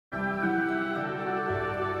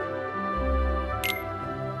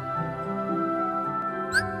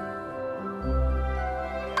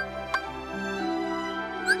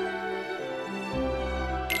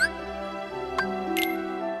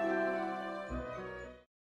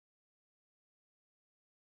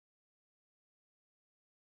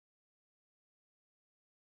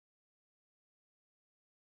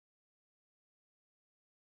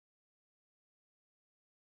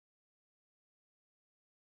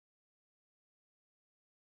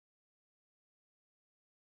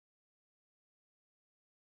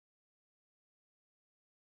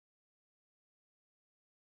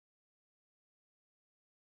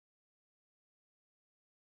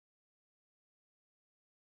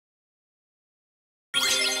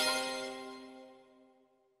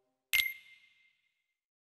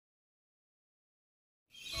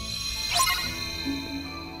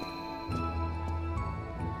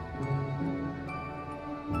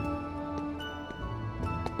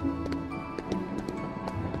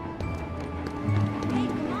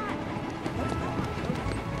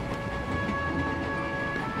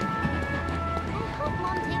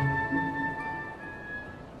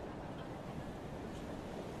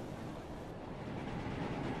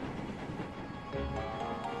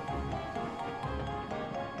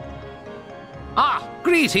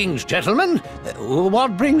Greetings, gentlemen.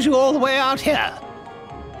 What brings you all the way out here?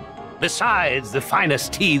 Besides the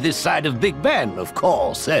finest tea this side of Big Ben, of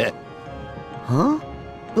course. Huh?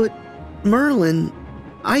 But, Merlin,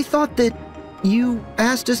 I thought that you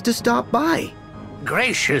asked us to stop by.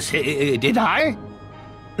 Gracious, did I?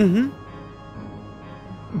 Mm-hmm.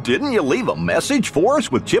 Didn't you leave a message for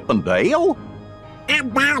us with Chip and Dale?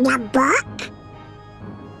 About a book?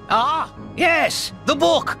 Ah, yes, the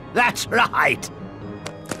book. That's right.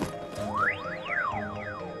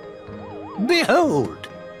 Behold.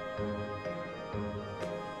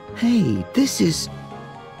 Hey, this is...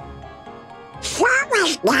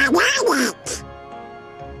 Someone's not on it.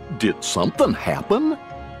 Did something happen?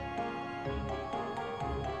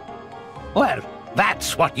 Well,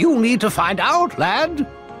 that's what you need to find out, lad.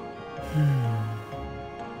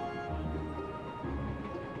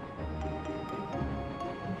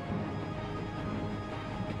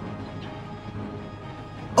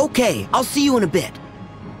 Okay, I'll see you in a bit.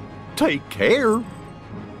 Take care.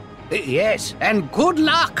 Yes, and good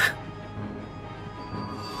luck.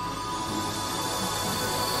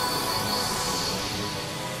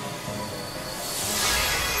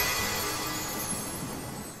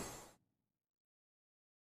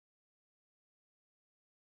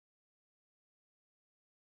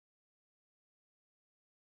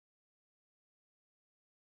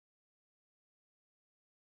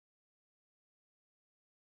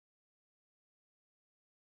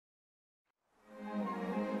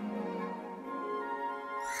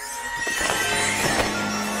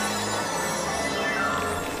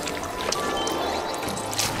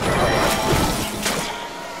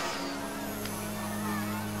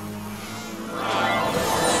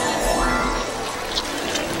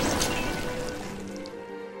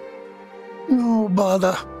 No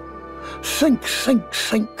bother. Sink, sink,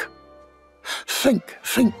 sink. Sink,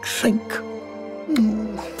 sink, sink.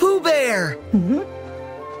 Pooh Bear!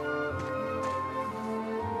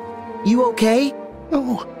 You okay?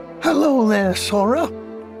 Oh, hello there, Sora.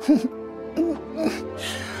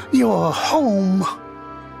 You're home.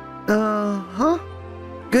 Uh-huh.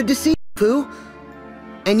 Good to see you, Pooh.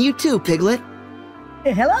 And you too, Piglet.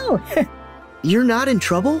 Hello. You're not in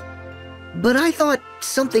trouble? But I thought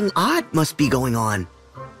something odd must be going on.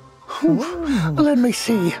 Let me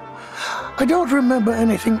see. I don't remember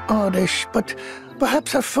anything oddish, but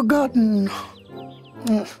perhaps I've forgotten.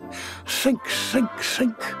 Sink, sink,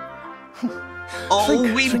 sink. Oh,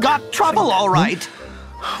 Sink, we've sink, got trouble, sink. all right.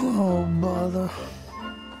 Oh, bother.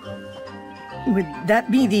 Would that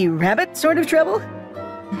be the rabbit sort of trouble?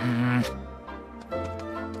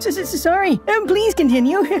 Sorry. Please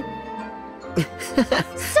continue.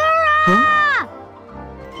 Sora!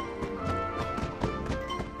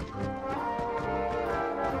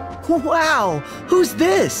 Wow! Who's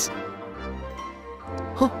this?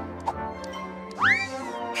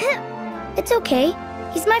 It's okay.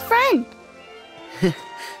 He's my friend.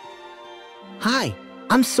 Hi,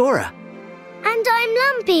 I'm Sora. And I'm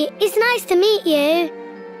Lumpy. It's nice to meet you.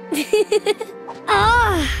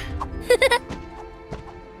 Ah!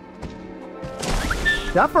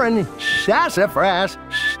 Suffering sassafras.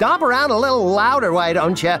 Stomp around a little louder, why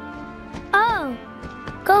don't you? Oh.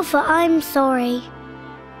 Go for I'm sorry.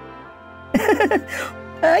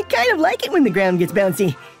 I kind of like it when the ground gets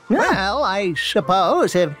bouncy. Well, I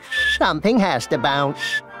suppose if something has to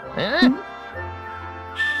bounce. Huh?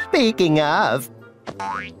 Speaking of...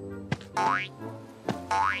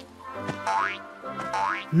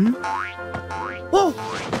 Whoa!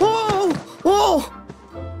 Whoa! Whoa!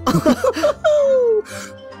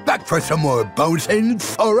 Back for some more bouncing,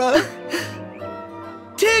 Sora?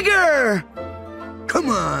 Tigger! Come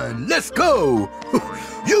on, let's go!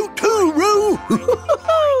 You too, Roo!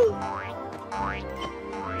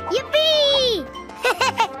 Yippee!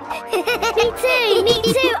 Me too, me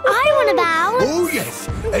too. I want to bounce. Oh, yes,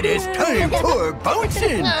 it is time for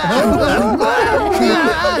bouncing!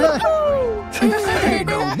 Say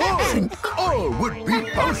no more! All would-be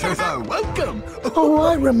bouncers are welcome! Oh,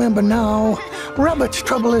 I remember now. Rabbit's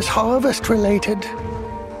trouble is harvest-related.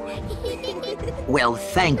 Well,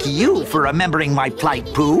 thank you for remembering my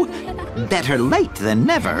plight, Pooh. Better late than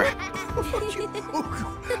never.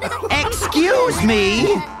 Excuse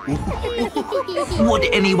me? Would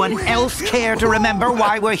anyone else care to remember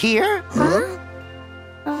why we're here?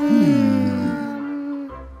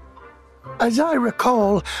 As I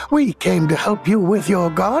recall, we came to help you with your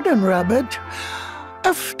garden, Rabbit.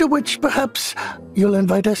 After which, perhaps, you'll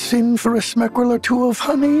invite us in for a smeckerel or two of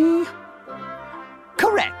honey?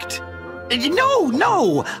 Correct.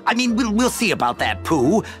 No. I mean, we'll see about that,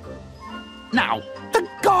 Pooh. Now, the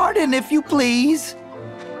garden, if you please.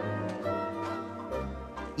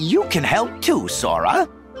 You can help too, Sora.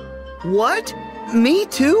 What? Me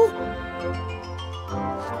too?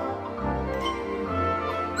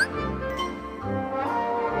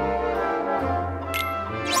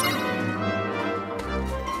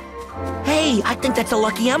 Hey, I think that's a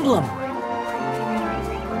lucky emblem.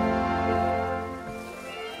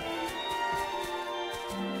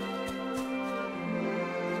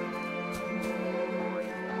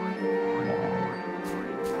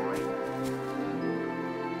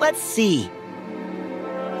 Let's see.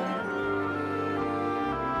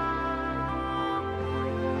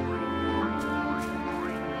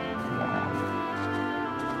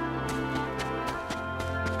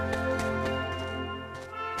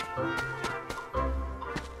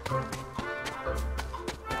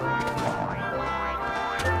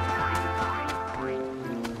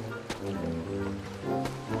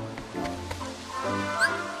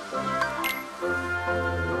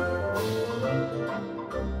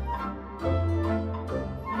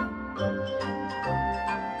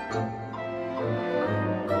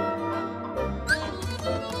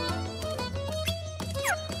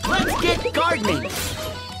 Let's get gardening.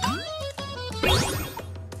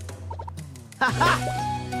 Ha-ha!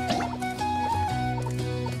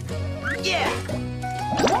 Yeah!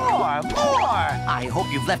 More, more! I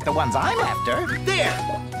hope you've left the ones I'm after. There!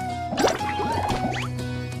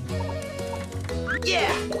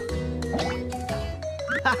 Yeah!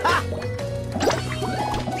 Ha-ha!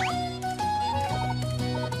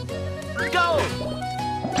 Go!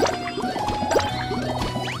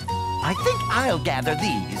 I think I'll gather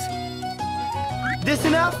these. This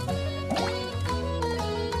enough?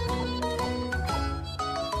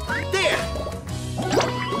 There!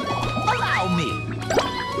 Allow me.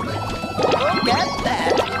 Look at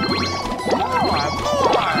that. More,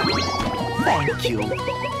 more! Thank you.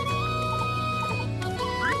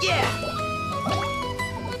 Yeah!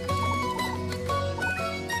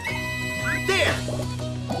 There!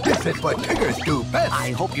 This is what Tigers do best.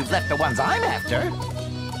 I hope you've left the ones I'm after.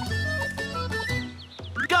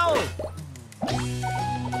 Go!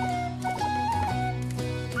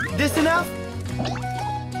 This enough?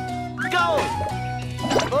 Go!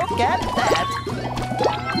 Look at that.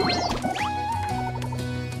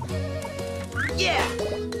 Yeah!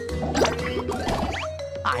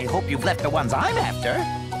 I hope you've left the ones I'm after.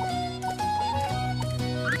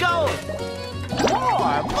 Go!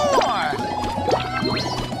 More, more!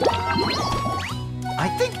 I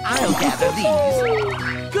think I'll gather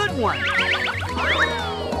these. Good one!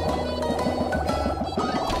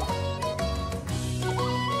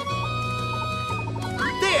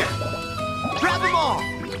 There! Grab them all!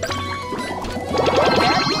 Look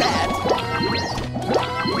at that.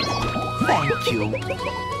 Thank you.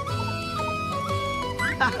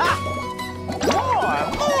 Ha-ha! More,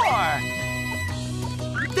 more!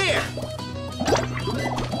 There!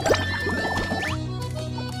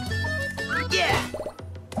 Yeah!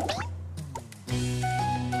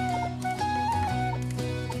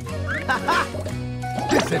 Ha-ha!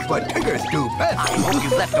 This is what Tigers do best. I hope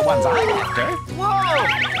you've left the ones I'm after. Whoa!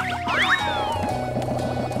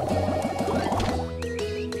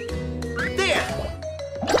 There!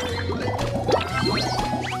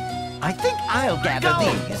 I think I'll gather Go.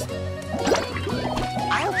 these.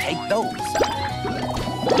 I'll take those.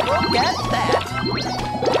 Look at that.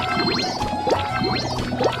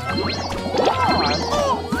 More,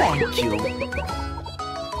 more. Thank you.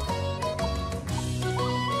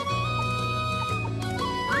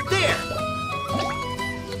 There!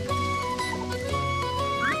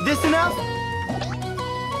 This enough?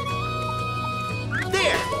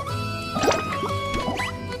 There!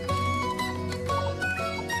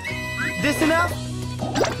 This enough?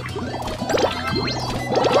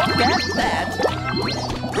 Look at that.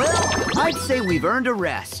 Well, I'd say we've earned a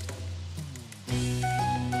rest.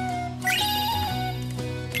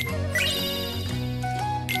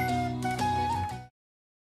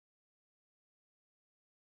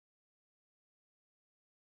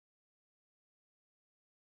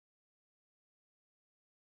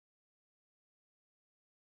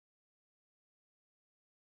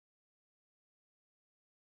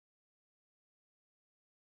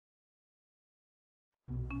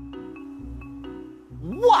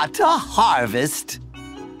 What a harvest!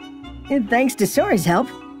 And thanks to Sora's help.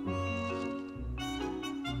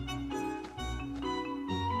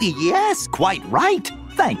 Yes, quite right.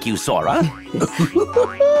 Thank you, Sora.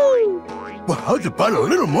 Well, how's about a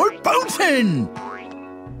little more bouncing?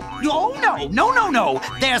 Oh, no.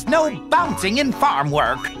 There's no bouncing in farm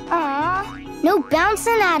work. Aw, no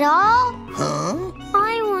bouncing at all? Huh?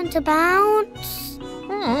 I want to bounce.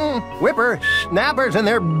 Whipper snappers and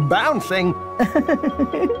they're bouncing.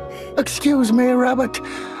 Excuse me, Rabbit.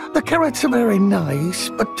 The carrots are very nice,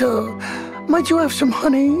 but, might you have some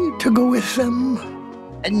honey to go with them?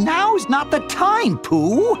 Now's not the time,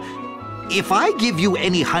 Pooh. If I give you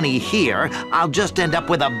any honey here, I'll just end up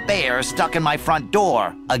with a bear stuck in my front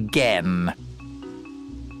door again.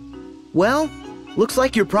 Well, looks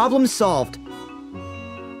like your problem's solved.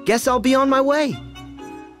 Guess I'll be on my way.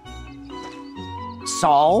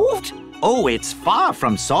 Solved? Oh, it's far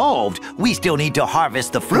from solved. We still need to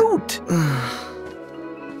harvest the fruit.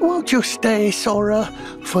 Won't you stay, Sora,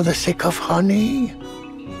 for the sake of honey?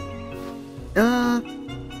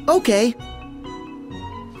 Okay.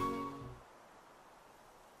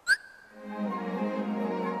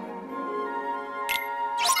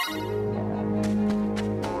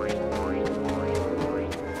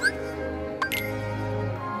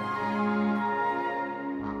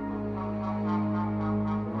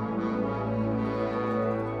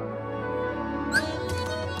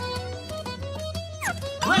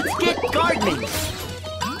 Let's get gardening.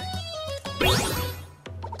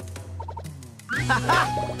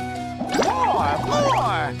 More!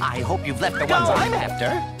 I hope you've left the ones I'm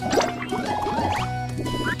after.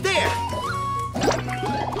 There.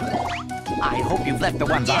 I hope you've left the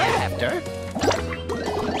ones I'm after.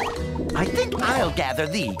 I think I'll gather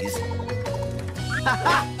these.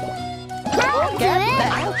 I'll do it.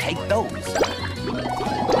 I'll take those.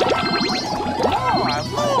 More!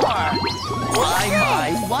 My,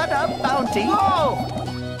 what a bounty! Whoa!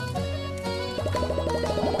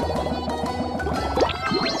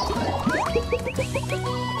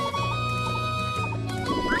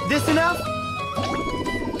 This enough?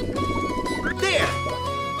 There.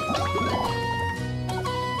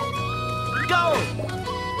 Go.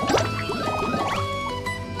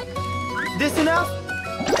 This enough?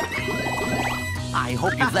 I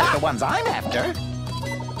hope you've left the ones I'm after.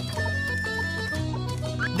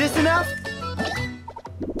 This enough?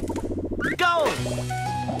 Go.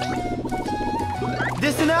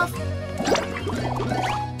 This enough?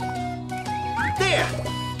 There.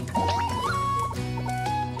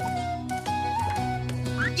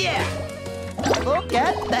 Yeah! Look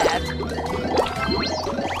at that!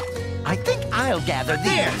 I think I'll gather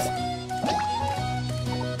these.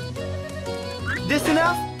 This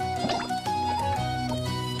enough?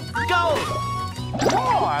 Go.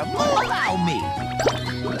 More! Allow me!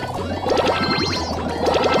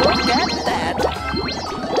 Look at that!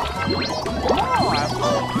 More!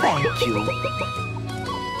 Thank you!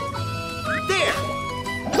 There.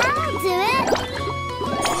 I'll do it.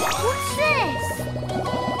 What's this?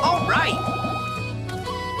 All right!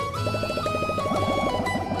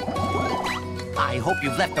 I hope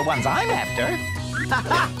you've left the ones I'm after.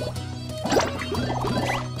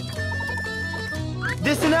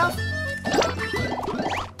 This enough?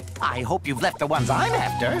 I hope you've left the ones I'm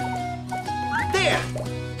after. There.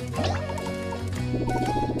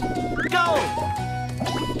 Go.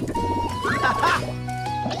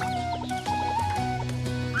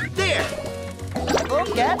 There.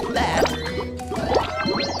 Look at that!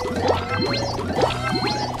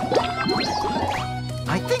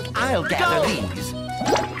 I think I'll gather these.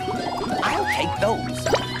 I'll take those.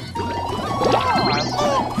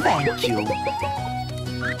 Oh, thank you.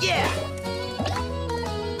 Yeah!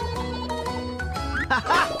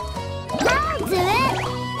 I'll do it.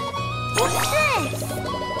 What's this?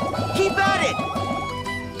 Keep at it.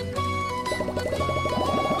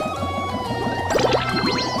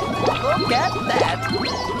 Look at that!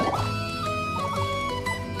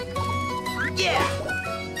 Yeah!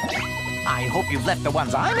 I hope you've left the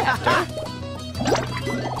ones I'm after.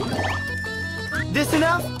 This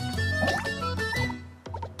enough?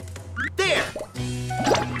 There.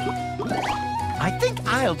 I think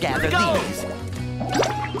I'll gather Go. these.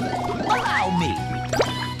 Allow me.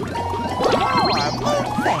 Oh,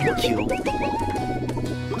 thank you.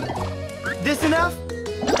 This enough?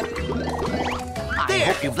 I There.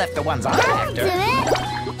 hope you've left the ones I'm I'll do after. it.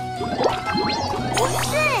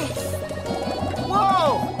 What's this?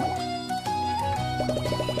 Whoa!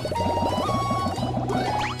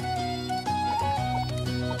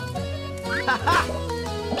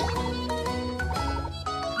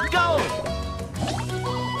 Go!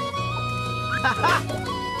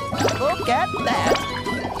 Look at that.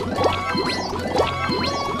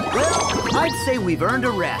 Well, I'd say we've earned a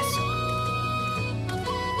rest.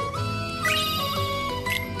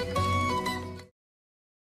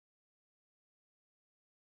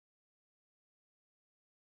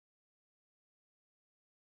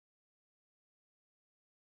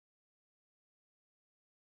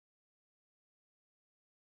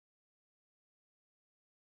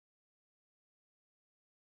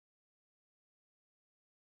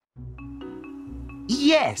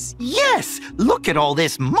 Yes, yes! Look at all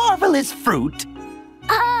this marvelous fruit!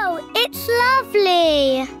 Oh, it's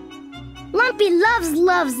lovely. Lumpy loves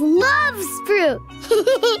fruit.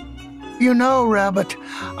 You know, Rabbit,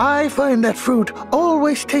 I find that fruit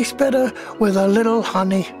always tastes better with a little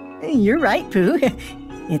honey. You're right, Pooh.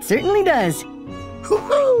 It certainly does.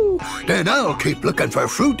 Hoo-hoo! Then I'll keep looking for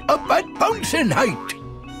fruit up at bouncing height.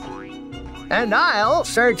 And I'll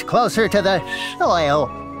search closer to the soil.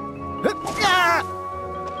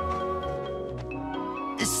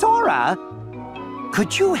 Sora,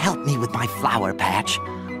 could you help me with my flower patch?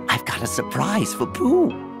 I've got a surprise for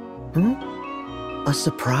Pooh. A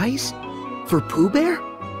surprise? For Pooh Bear?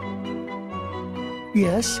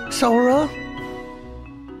 Yes, Sora?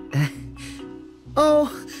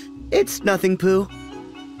 Oh, it's nothing, Pooh.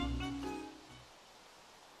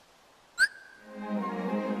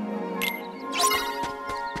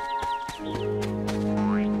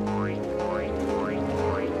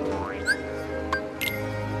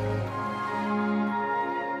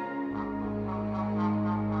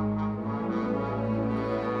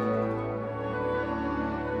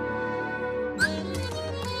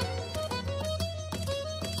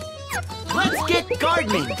 Let's get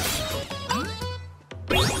gardening.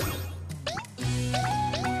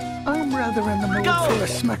 I'm rather in the mood Go! for a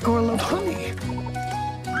smackerel of honey.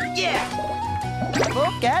 Yeah.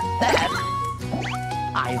 Look at that!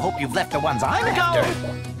 I hope you've left the ones I'm after.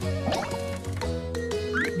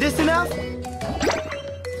 This enough?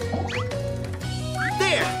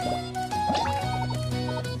 There.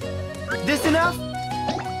 This enough?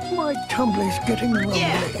 My tumbly's getting rumbly.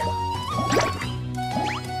 Yeah.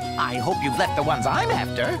 I hope you've left the ones I'm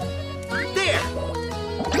after. There.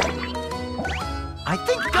 I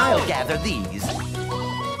think I'll gather these.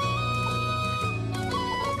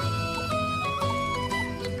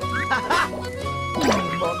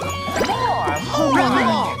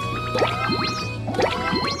 Hurrah!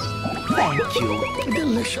 Thank you.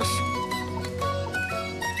 Delicious.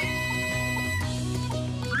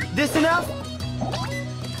 This enough?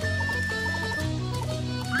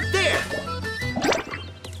 There.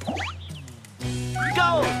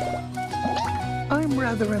 Go. I'm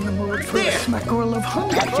rather in the mood for a There. smackerel of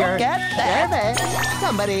honey. Look at that.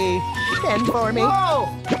 Somebody stand for me. Whoa.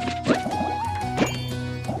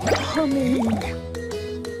 Honey.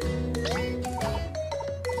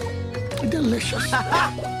 Delicious.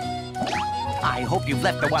 I hope you've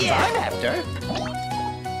left the ones Yeah. I'm after.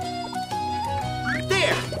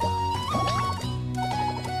 There.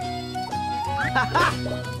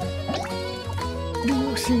 Do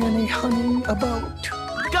you see any honey about?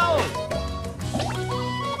 Go.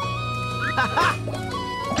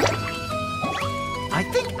 I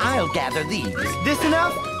think I'll gather these. This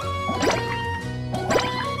enough?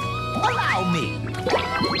 Allow me.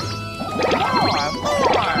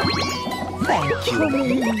 More. Thank you.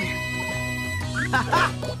 Honey.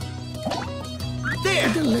 There.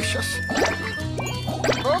 Delicious.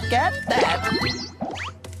 Look at that.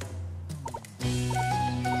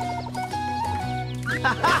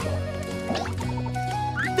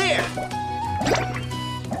 There.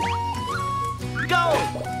 Go.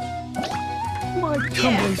 My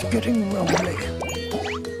tumbly's getting rumbly.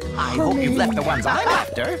 I hope you've left the ones I'm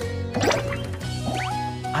after.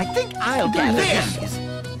 I think I'll gather There. these.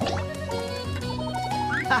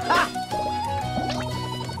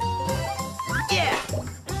 Yeah.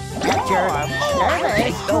 At your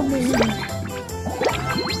service. Honey.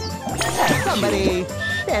 Somebody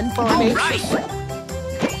stand for All me. right.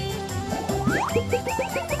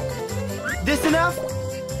 This enough?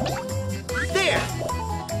 There.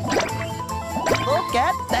 Look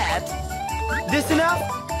at that. This enough?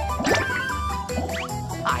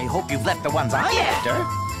 I hope you've left the ones I'm after.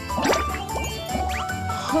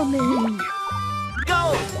 Honey.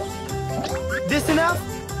 Go. This enough?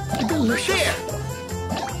 Delicious. There.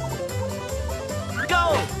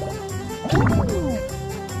 Go.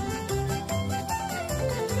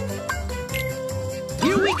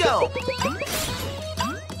 Here we go.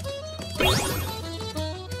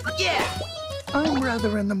 Yeah. I'm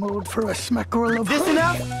rather in the mood for a smackerel of This honey.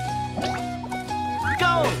 enough?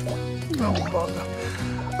 Go. Oh, bother.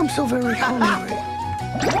 I'm so very hungry.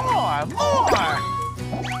 More.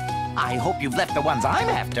 I hope you've left the ones I'm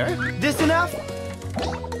after. This enough?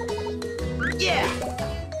 Yeah.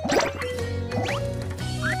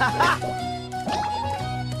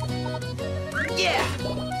 Yeah.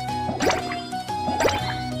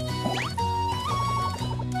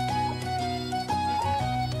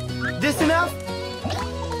 This enough?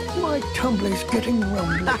 My tumbly's getting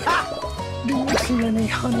rumbly. Do you see any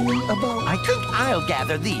honey about? I think I'll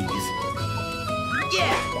gather these.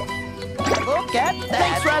 Yeah. Look at that.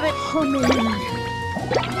 Thanks, Rabbit. Honey.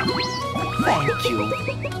 Thank you.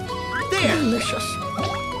 There. Delicious.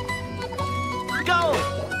 Go.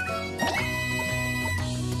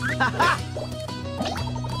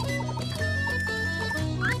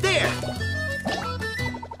 There.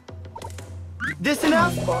 This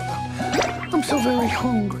enough? I'm so very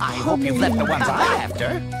hungry. I hope you've left the ones I'm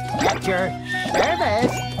after. At your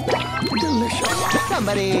service. Delicious.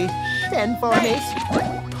 Somebody send for me.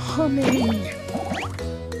 Honey.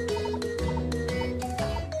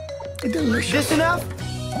 Delicious. This enough?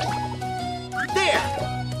 There.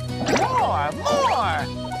 More.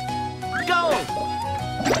 Go.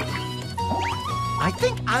 I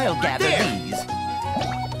think I'll gather There. these.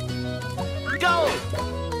 Go.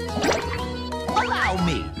 Allow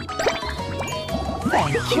me.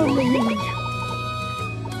 Thank you. Honey.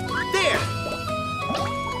 There.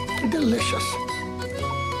 Delicious.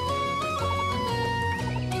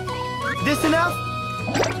 This enough?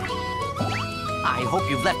 I hope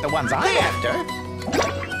you've left the ones I'm There. after.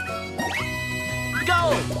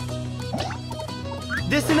 Go.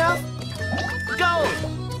 This enough? Go.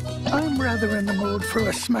 I'm rather in the mood for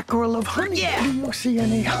a smackerel of honey. Yeah. Do you see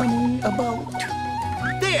any honey about?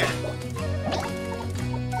 There.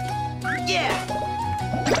 Yeah.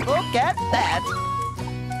 Look at that.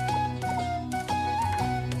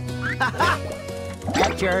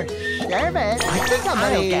 At your service. I think I'll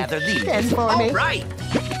Somebody gather these. send for me. All right.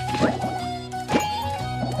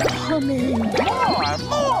 Honey.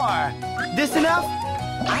 More. This enough?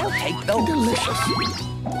 I'll take those. Delicious.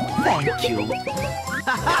 Thank you.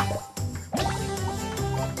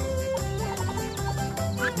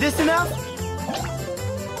 This enough?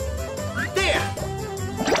 There.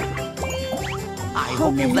 I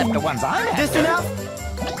hope you've left the ones I'm after. This enough?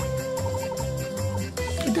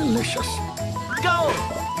 Delicious. Go.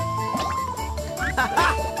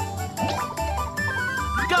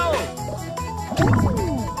 Go.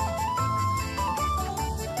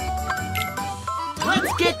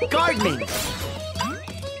 Let's get gardening.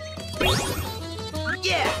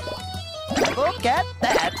 Yeah. Look at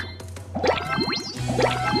that.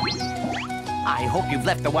 I hope you've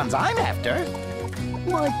left the ones I'm after.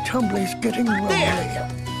 My tumbly's getting rumbly.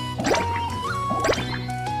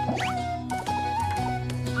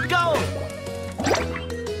 Go.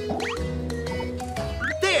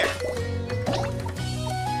 There.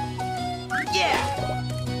 Yeah.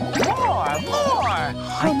 More.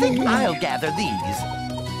 I think I'll gather these.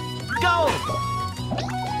 Go.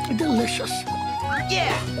 Delicious.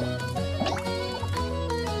 Yeah.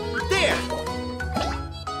 There.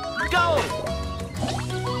 Go.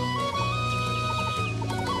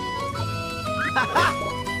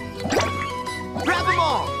 Grab them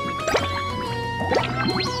all.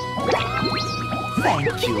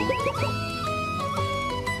 Thank you.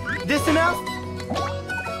 This enough?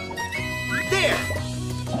 There.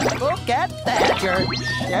 Look at that. At your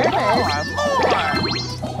service.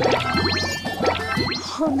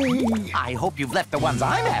 Honey. I hope you've left the ones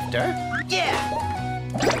I'm after. Yeah.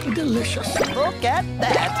 Delicious. Look at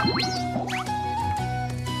that.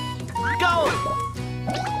 Go.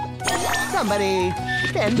 Somebody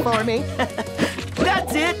send for me.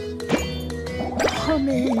 That's it.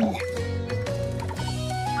 Honey.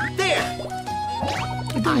 There.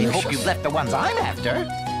 I hope you've left the ones I'm after.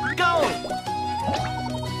 Go.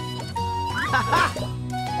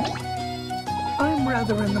 I'm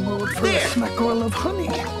rather in the mood for There. a smackerel of honey.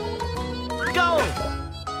 Go.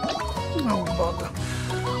 Oh, bother.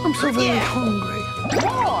 I'm so very Yeah. hungry.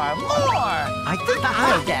 More. I think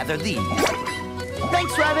I'll gather these.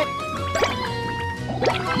 Thanks, Rabbit.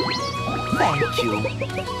 Thank you.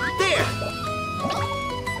 There.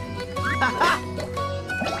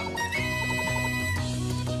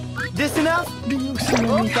 This enough? Do you see any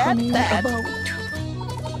Look at honey that. about?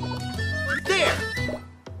 There.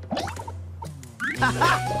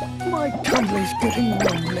 My tumbly's getting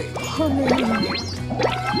rumbly. Honey.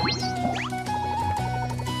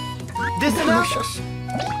 This enough? Delicious.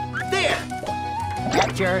 There.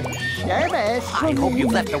 At your service. I hope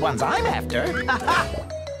you've left the ones I'm after. I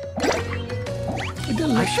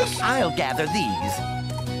Delicious. think I'll gather these.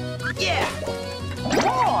 Yeah.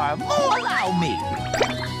 More. Allow me.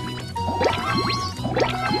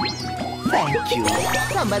 Thank you.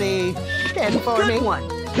 Somebody send for me. Good one.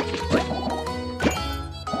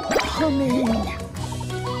 Honey.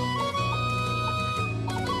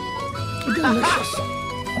 Delicious.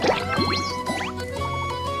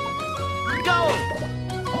 Go.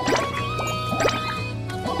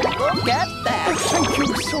 Look at that. Thank you,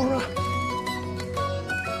 Sora.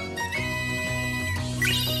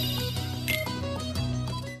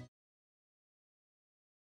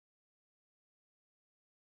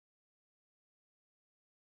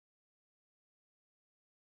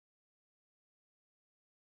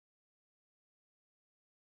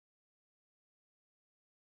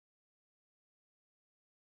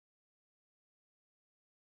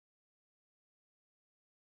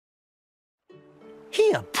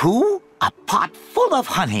 Here, Pooh, a pot full of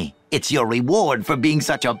honey. It's your reward for being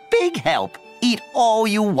such a big help. Eat all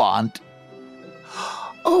you want.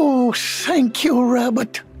 Oh, thank you,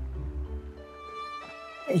 Rabbit.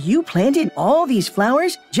 You planted all these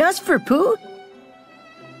flowers just for Pooh?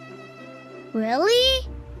 Really?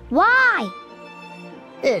 Why?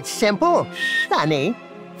 It's simple, honey.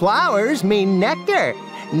 Flowers mean nectar.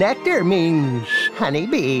 Nectar means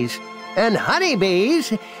honeybees. And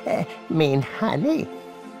honeybees mean honey.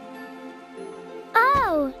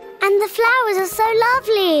 Oh, and the flowers are so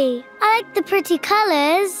lovely. I like the pretty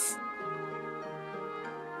colors.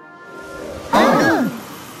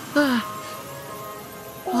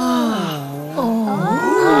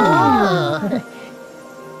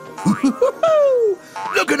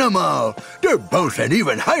 Look at them all. They're boasting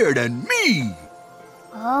even higher than me.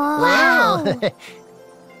 Oh.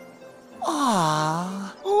 Wow.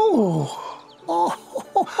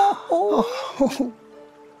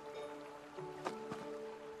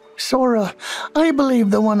 Sora, I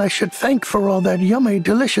believe the one I should thank for all that yummy,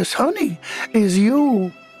 delicious honey is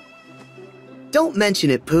you. Don't mention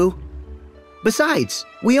it, Pooh. Besides,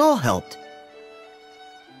 we all helped.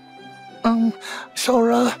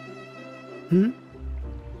 Sora.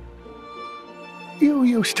 You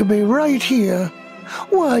used to be right here.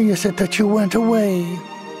 Why is it that you went away?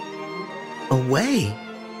 Away?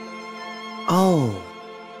 Oh,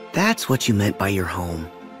 that's what you meant by your home.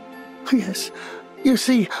 Yes. You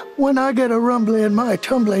see, when I get a rumbly in my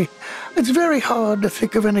tumbly, it's very hard to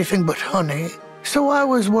think of anything but honey. So I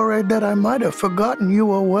was worried that I might have forgotten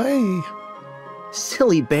you away.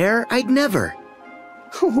 Silly bear, I'd never.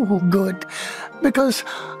 Oh, good. Because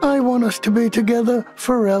I want us to be together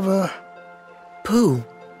forever. Pooh,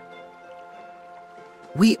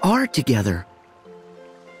 we are together.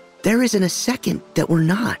 There isn't a second that we're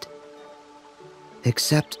not.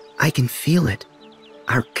 Except I can feel it.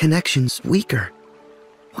 Our connection's weaker.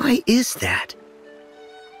 Why is that?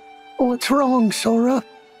 What's wrong, Sora?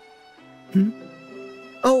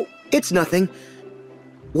 Oh, it's nothing.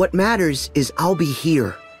 What matters is I'll be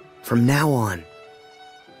here from now on.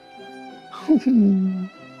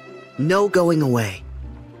 No going away.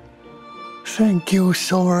 Thank you,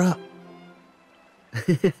 Sora.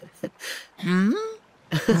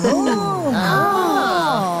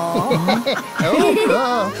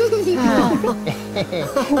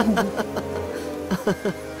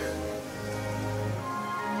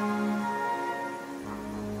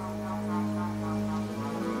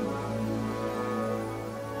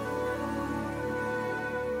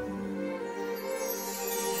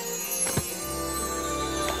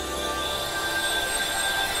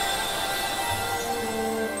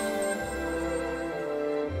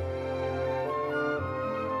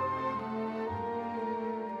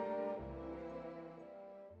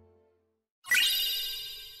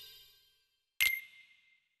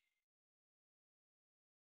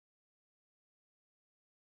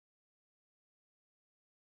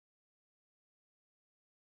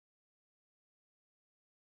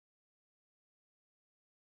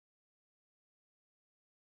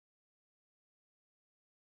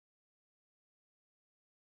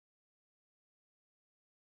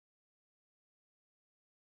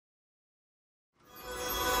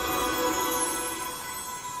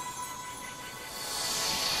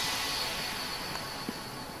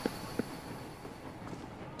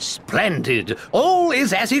 Splendid. All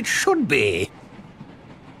is as it should be.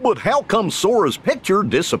 But how come Sora's picture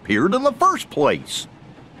disappeared in the first place?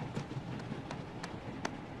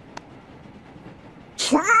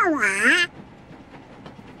 Sora?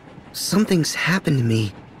 Something's happened to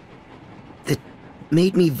me that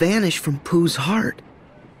made me vanish from Pooh's heart.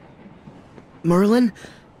 Merlin,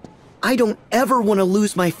 I don't ever want to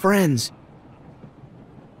lose my friends.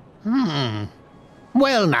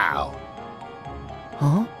 Well now.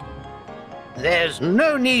 Huh? There's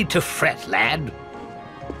no need to fret, lad.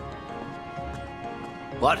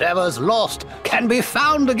 Whatever's lost can be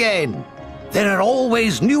found again. There are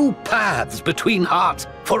always new paths between hearts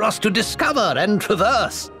for us to discover and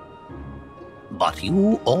traverse. But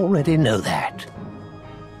you already know that.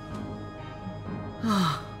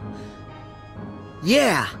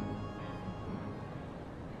 Yeah.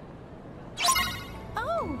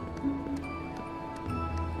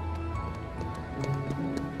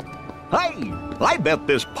 Hey, I bet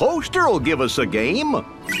this poster will give us a game.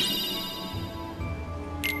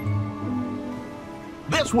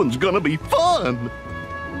 This one's gonna be fun.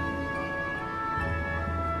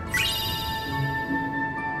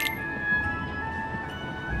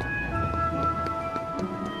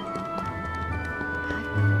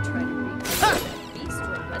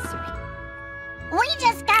 We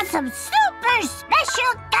just got some super special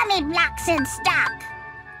special gummy blocks in stock.